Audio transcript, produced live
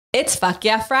It's Fuck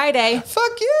Yeah Friday.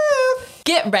 Fuck yeah!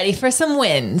 Get ready for some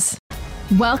wins.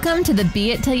 Welcome to the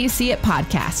Be It Till You See It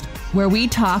podcast, where we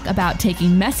talk about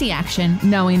taking messy action,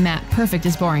 knowing that perfect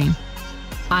is boring.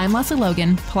 I'm Leslie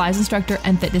Logan, Pilates instructor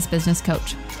and fitness business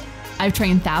coach. I've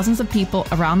trained thousands of people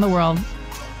around the world,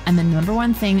 and the number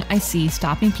one thing I see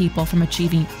stopping people from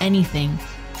achieving anything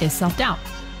is self-doubt.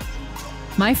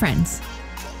 My friends,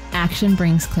 action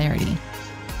brings clarity,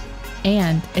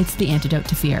 and it's the antidote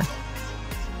to fear.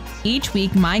 Each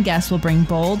week, my guests will bring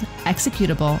bold,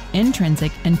 executable,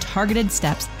 intrinsic, and targeted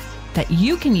steps that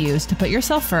you can use to put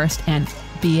yourself first and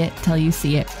be it till you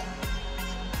see it.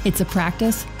 It's a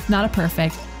practice, not a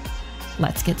perfect.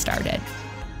 Let's get started.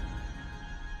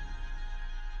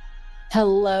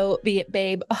 Hello, Be It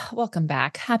Babe. Oh, welcome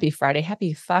back. Happy Friday.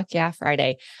 Happy Fuck Yeah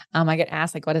Friday. I get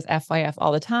asked, what is FYF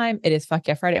all the time? It is Fuck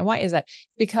Yeah Friday. And why is that?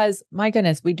 Because my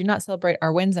goodness, we do not celebrate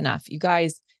our wins enough. You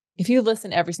guys, if you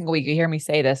listen every single week, you hear me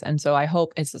say this. And so I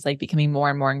hope it's just becoming more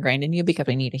and more ingrained in you because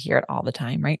we need to hear it all the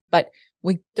time, right? But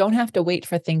we don't have to wait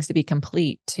for things to be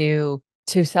complete to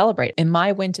celebrate. In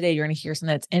my win today, you're going to hear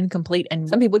something that's incomplete and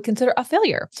some people would consider a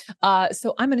failure.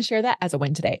 So I'm going to share that as a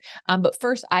win today. But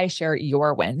first, I share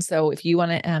your win. So if you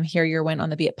want to hear your win on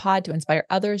the Be It Pod to inspire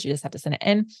others, you just have to send it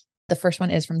in. The first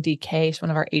one is from DK. She's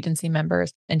one of our agency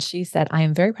members. And she said, I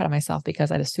am very proud of myself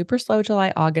because I had a super slow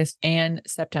July, August, and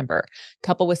September,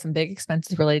 coupled with some big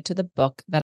expenses related to the book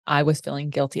that I was feeling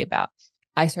guilty about.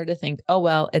 I started to think, oh,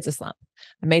 well, it's a slump.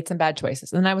 I made some bad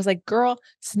choices. And then I was like, girl,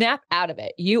 snap out of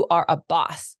it. You are a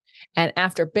boss. And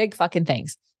after big fucking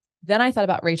things, then I thought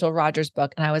about Rachel Rodgers'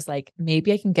 book and I was like,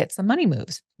 maybe I can get some money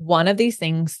moves. One of these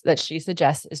things that she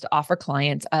suggests is to offer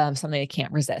clients something they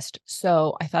can't resist.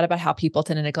 So I thought about how people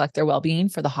tend to neglect their well-being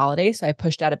for the holidays. So I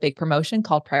pushed out a big promotion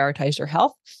called Prioritize Your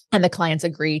Health. And the clients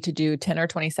agreed to do 10 or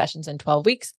 20 sessions in 12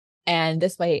 weeks. And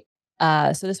this way,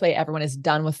 everyone is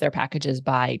done with their packages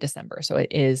by December. So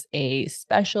it is a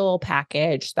special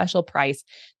package, special price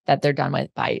that they're done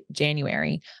with by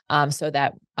January, so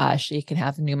that she can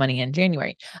have new money in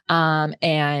January.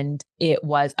 And it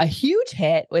was a huge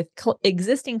hit with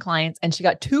existing clients, and she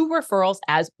got 2 referrals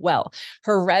as well.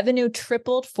 Her revenue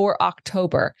tripled for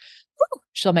October.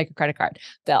 She'll make a credit card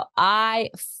bill.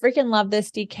 I freaking love this,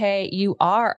 DK. You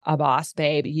are a boss,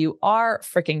 babe. You are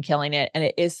freaking killing it. And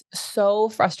it is so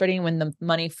frustrating when the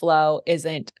money flow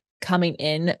isn't coming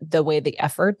in the way the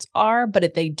efforts are, but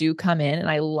if they do come in,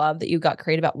 and I love that you got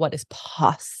creative about what is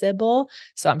possible.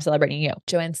 So I'm celebrating you.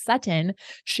 Joanne Sutton,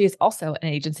 she is also an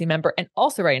agency member and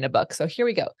also writing a book. So here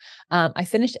we go. I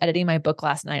finished editing my book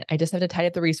last night. I just have to tidy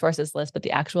up the resources list, but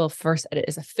the actual first edit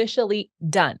is officially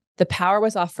done. The power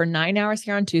was off for 9 hours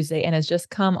here on Tuesday and has just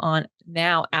come on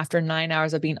now after 9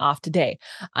 hours of being off today.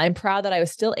 I'm proud that I was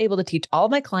still able to teach all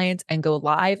of my clients and go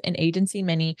live in Agency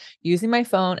Mini using my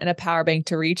phone and a power bank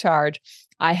to recharge.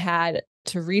 I had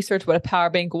to research what a power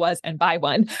bank was and buy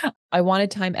one. I wanted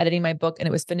time editing my book and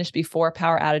it was finished before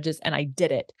power outages and I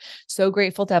did it. So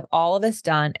grateful to have all of this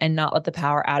done and not let the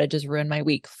power outages ruin my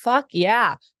week. Fuck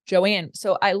yeah, Joanne.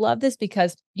 So I love this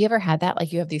because you ever had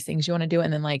that? You have these things you want to do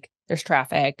and then there's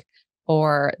traffic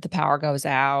or the power goes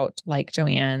out like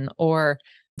Joanne, or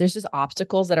there's just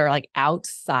obstacles that are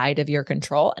outside of your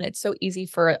control. And it's so easy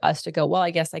for us to go, well,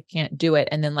 I guess I can't do it.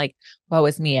 And then woe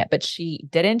is me. But she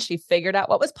didn't. She figured out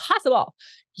what was possible.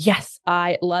 Yes,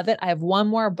 I love it. I have one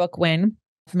more book win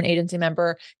from an agency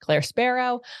member, Claire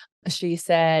Sparrow. She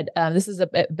said, this is a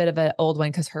bit of an old one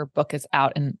because her book is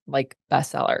out and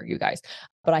bestseller, you guys.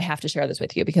 But I have to share this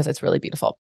with you because it's really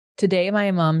beautiful. Today, my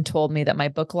mom told me that my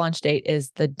book launch date is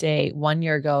the day 1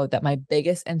 year ago that my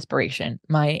biggest inspiration,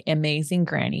 my amazing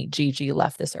granny, Gigi,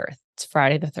 left this earth. It's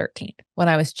Friday the 13th. When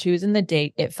I was choosing the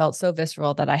date, it felt so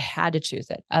visceral that I had to choose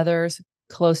it. Others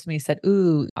close to me said,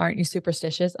 ooh, aren't you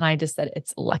superstitious? And I just said,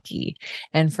 it's lucky.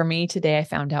 And for me today, I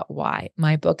found out why.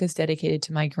 My book is dedicated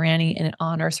to my granny and it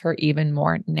honors her even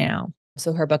more now.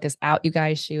 So her book is out, you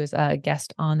guys. She was a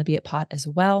guest on the Be It Pod as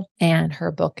well. And her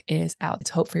book is out. It's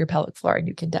Hope for Your Pelvic Floor. And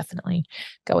you can definitely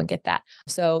go and get that.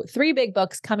 So 3 big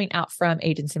books coming out from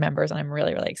agency members. And I'm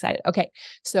really, really excited. Okay.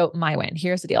 So my win,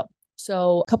 here's the deal.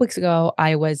 So a couple weeks ago,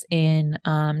 I was in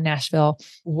Nashville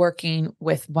working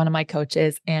with one of my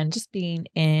coaches and just being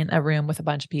in a room with a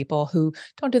bunch of people who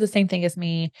don't do the same thing as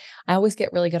me. I always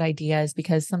get really good ideas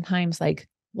because sometimes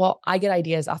I get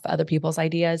ideas off of other people's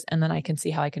ideas and then I can see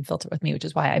how I can filter with me, which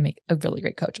is why I make a really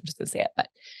great coach. I'm just going to say it. But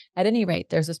at any rate,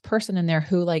 there's this person in there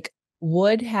who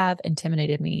would have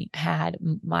intimidated me had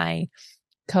my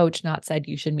coach not said,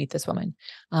 you should meet this woman.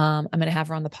 I'm going to have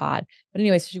her on the pod. But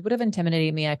anyways, she would have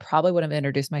intimidated me. I probably would have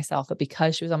introduced myself, but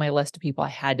because she was on my list of people I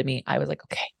had to meet, I was like,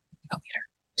 okay, go meet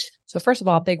her. So first of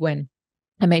all, big win.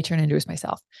 I made sure to introduce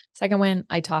myself. Second win,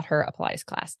 I taught her a Pilates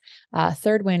class.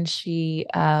 Third win, she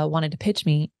wanted to pitch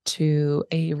me to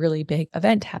a really big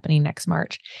event happening next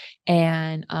March.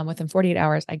 And within 48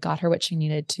 hours, I got her what she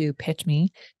needed to pitch me.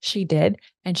 She did.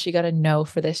 And she got a no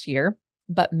for this year,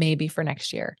 but maybe for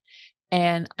next year.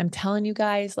 And I'm telling you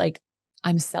guys, like,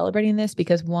 I'm celebrating this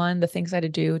because one, the things I had to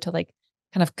do to like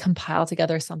kind of compile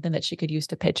together something that she could use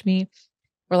to pitch me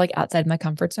were like outside my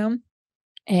comfort zone.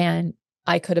 And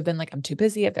I could have been like, I'm too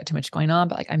busy. I've got too much going on,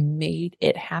 but like I made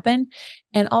it happen.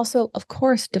 And also, of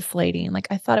course, deflating. Like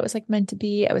I thought it was like meant to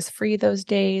be. I was free those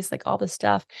days, like all this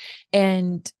stuff.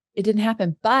 And it didn't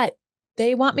happen, but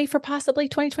they want me for possibly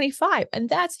 2025. And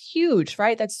that's huge,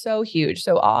 right? That's so huge.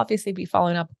 So I'll obviously be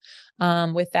following up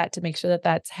with that to make sure that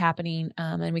that's happening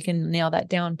and we can nail that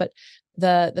down. But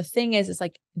the thing is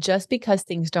like, just because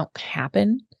things don't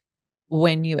happen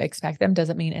when you expect them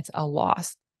doesn't mean it's a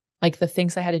loss. Like the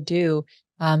things I had to do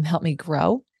help me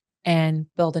grow and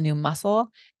build a new muscle.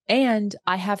 And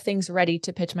I have things ready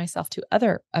to pitch myself to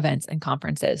other events and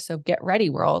conferences. So get ready,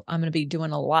 world. I'm going to be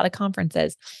doing a lot of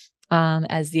conferences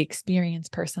as the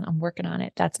experienced person. I'm working on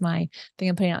it. That's my thing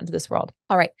I'm putting out into this world.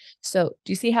 All right. So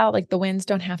do you see how like the wins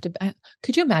don't have to,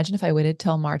 could you imagine if I waited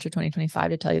till March of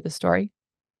 2025 to tell you the story?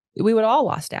 We would all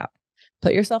lost out.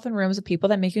 Put yourself in rooms of people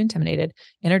that make you intimidated,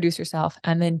 introduce yourself,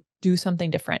 and then do something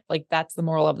different. Like that's the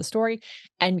moral of the story.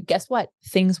 And guess what?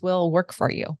 Things will work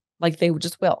for you. Like they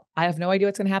just will. I have no idea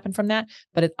what's going to happen from that,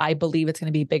 but I believe it's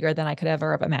going to be bigger than I could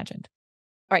ever have imagined.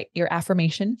 All right. Your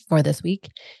affirmation for this week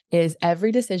is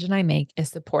every decision I make is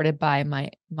supported by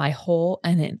my whole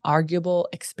and inarguable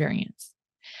experience.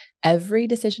 Every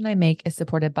decision I make is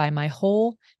supported by my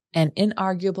whole and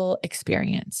inarguable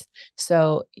experience.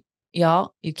 So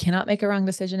y'all, you cannot make a wrong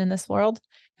decision in this world.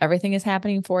 Everything is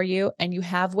happening for you and you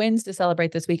have wins to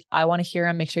celebrate this week. I want to hear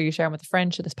them. Make sure you share them with a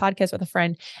friend, share this podcast with a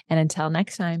friend. And until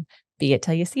next time, be it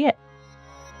till you see it.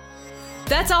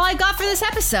 That's all I got for this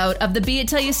episode of the Be It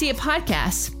Till You See It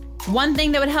podcast. One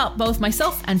thing that would help both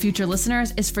myself and future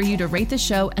listeners is for you to rate the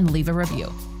show and leave a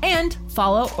review. And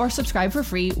follow or subscribe for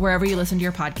free wherever you listen to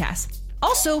your podcast.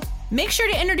 Also, make sure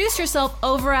to introduce yourself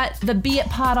over at the Be It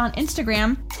Pod on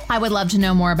Instagram. I would love to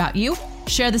know more about you.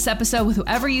 Share this episode with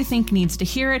whoever you think needs to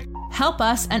hear it. Help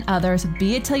us and others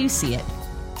be it till you see it.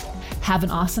 Have an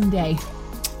awesome day.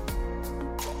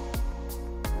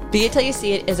 Be It Till You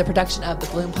See It is a production of the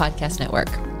Bloom Podcast Network.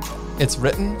 It's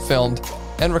written, filmed,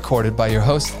 and recorded by your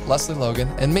host, Leslie Logan,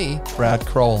 and me, Brad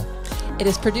Kroll. It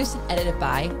is produced and edited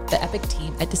by the epic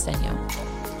team at Diseño.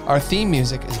 Our theme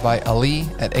music is by Ali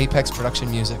at Apex Production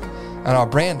Music, and our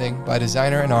branding by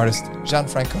designer and artist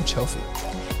Gianfranco Cioffi.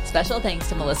 Special thanks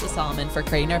to Melissa Solomon for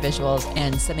creating our visuals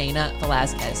and Samena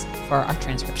Velazquez for our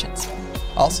transcriptions.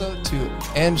 Also to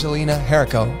Angelina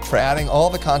Herrico for adding all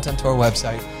the content to our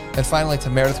website, and finally to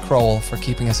Meredith Crowell for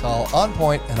keeping us all on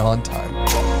point and on time.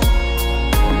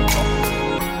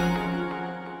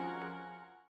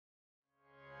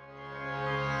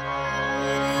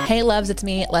 Hey loves, it's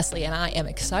me, Leslie, and I am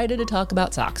excited to talk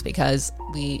about socks because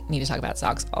we need to talk about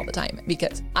socks all the time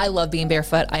because I love being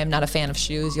barefoot. I am not a fan of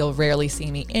shoes. You'll rarely see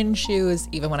me in shoes.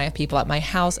 Even when I have people at my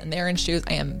house and they're in shoes,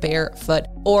 I am barefoot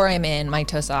or I'm in my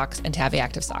toe socks and Tavi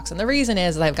Active socks. And the reason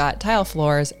is that I've got tile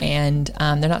floors and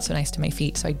they're not so nice to my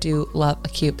feet. So I do love a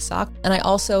cute sock. And I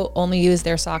also only use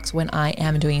their socks when I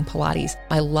am doing Pilates.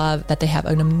 I love that they have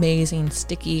an amazing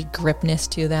sticky gripness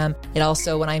to them. It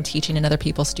also, when I'm teaching in other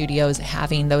people's studios,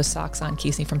 having those socks on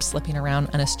keeps me from slipping around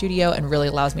in a studio and really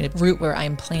allows me to root where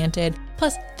I'm planted.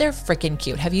 Plus, they're freaking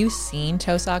cute. Have you seen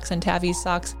toe socks and Tavi's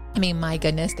socks? I mean, my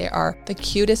goodness, they are the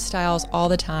cutest styles all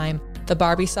the time. The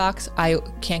Barbie socks, I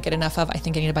can't get enough of. I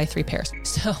think I need to buy 3 pairs.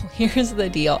 So here's the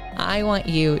deal. I want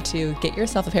you to get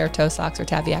yourself a pair of toe socks or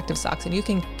Tavi Active socks, and you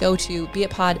can go to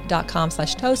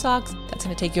beitpod.com/toe socks. That's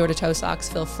going to take you over to toe socks.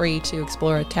 Feel free to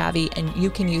explore Tavi, and you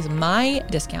can use my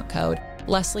discount code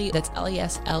Leslie, that's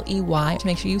Lesley, to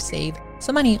make sure you save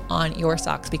some money on your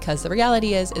socks, because the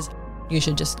reality is you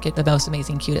should just get the most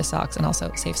amazing, cutest socks and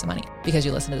also save some money because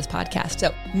you listen to this podcast.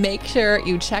 So make sure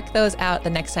you check those out the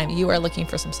next time you are looking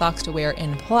for some socks to wear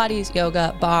in Pilates,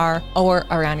 yoga, bar, or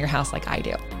around your house like I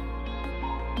do.